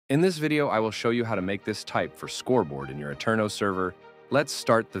In this video, I will show you how to make this type for Scoreboard in your Aternos server. Let's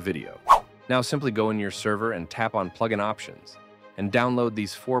start the video. Now simply go in your server and tap on Plugin Options and download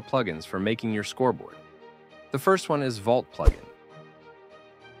these 4 plugins for making your Scoreboard. The first one is Vault plugin.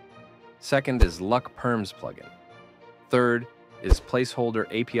 Second is fᴏᴜᴜ plugin. Third is Placeholder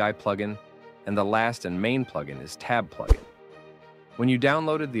API plugin, and the last and main plugin is Tab plugin. When you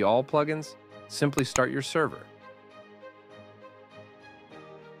downloaded the all plugins, simply start your server.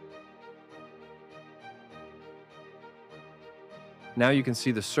 Now you can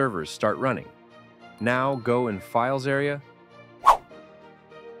see the servers start running. Now go in Files area,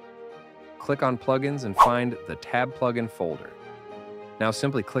 click on Plugins and find the Tab plugin folder. Now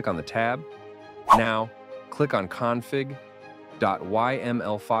simply click on the tab. Now click on config.yml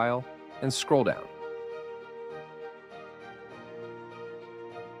file and scroll down.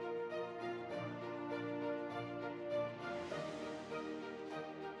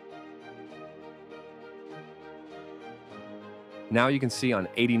 Now you can see on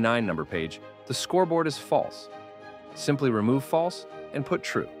 89 number page, the scoreboard is false. Simply remove false and put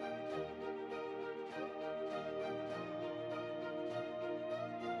true.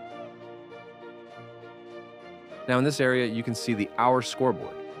 Now in this area, you can see the Our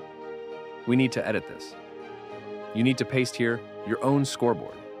Scoreboard. We need to edit this. You need to paste here your own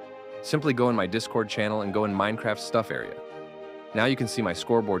scoreboard. Simply go in my Discord channel and go in Minecraft stuff area. Now you can see my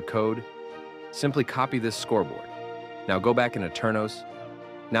scoreboard code. Simply copy this scoreboard. Now go back in Aternos.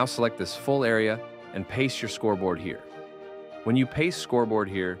 Now select this full area and paste your scoreboard here. When you paste scoreboard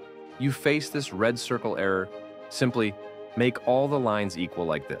here, you face this red circle error. Simply make all the lines equal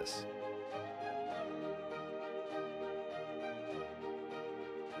like this.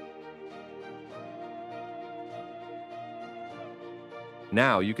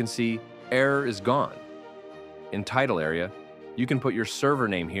 Now you can see error is gone. In title area, you can put your server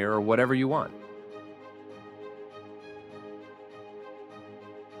name here or whatever you want.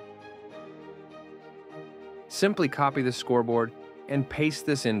 Simply copy the scoreboard and paste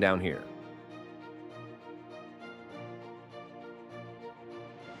this in down here.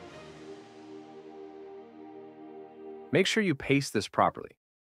 Make sure you paste this properly.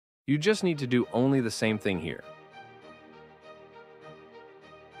 You just need to do only the same thing here.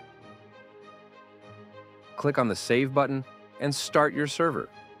 Click on the Save button and start your server.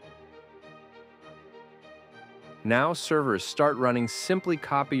 Now servers start running. Simply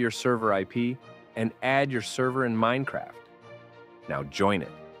copy your server IP and add your server in Minecraft. Now join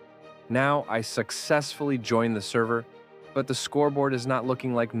it. Now I successfully joined the server, but the scoreboard is not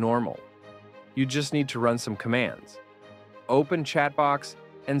looking like normal. You just need to run some commands. Open chat box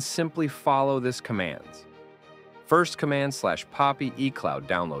and simply follow this commands. First command /poppy eCloud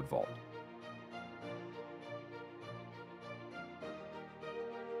download vault.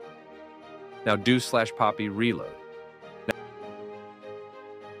 Now do /poppy reload.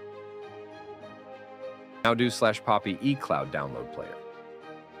 Now do /poppy eCloud download player.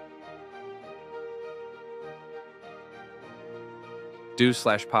 Do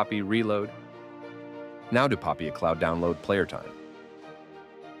 /poppy reload. Now do poppy eCloud download player time.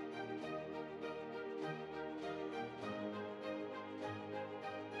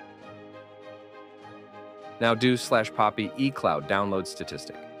 Now do /poppy eCloud download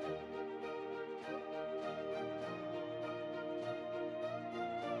statistic.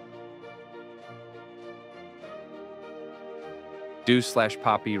 Do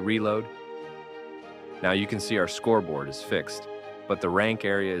 /poppy reload. Now you can see our scoreboard is fixed, but the rank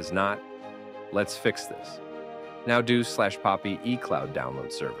area is not. Let's fix this. Now do /poppy eCloud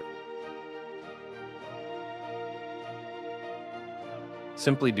download server.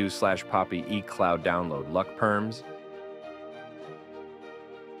 Simply do /poppy eCloud download fᴏᴜᴜ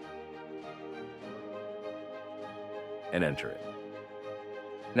and enter it.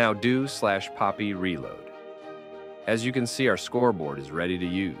 Now do /poppy reload. As you can see, our scoreboard is ready to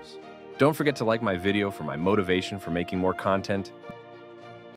use. Don't forget to like my video for my motivation for making more content.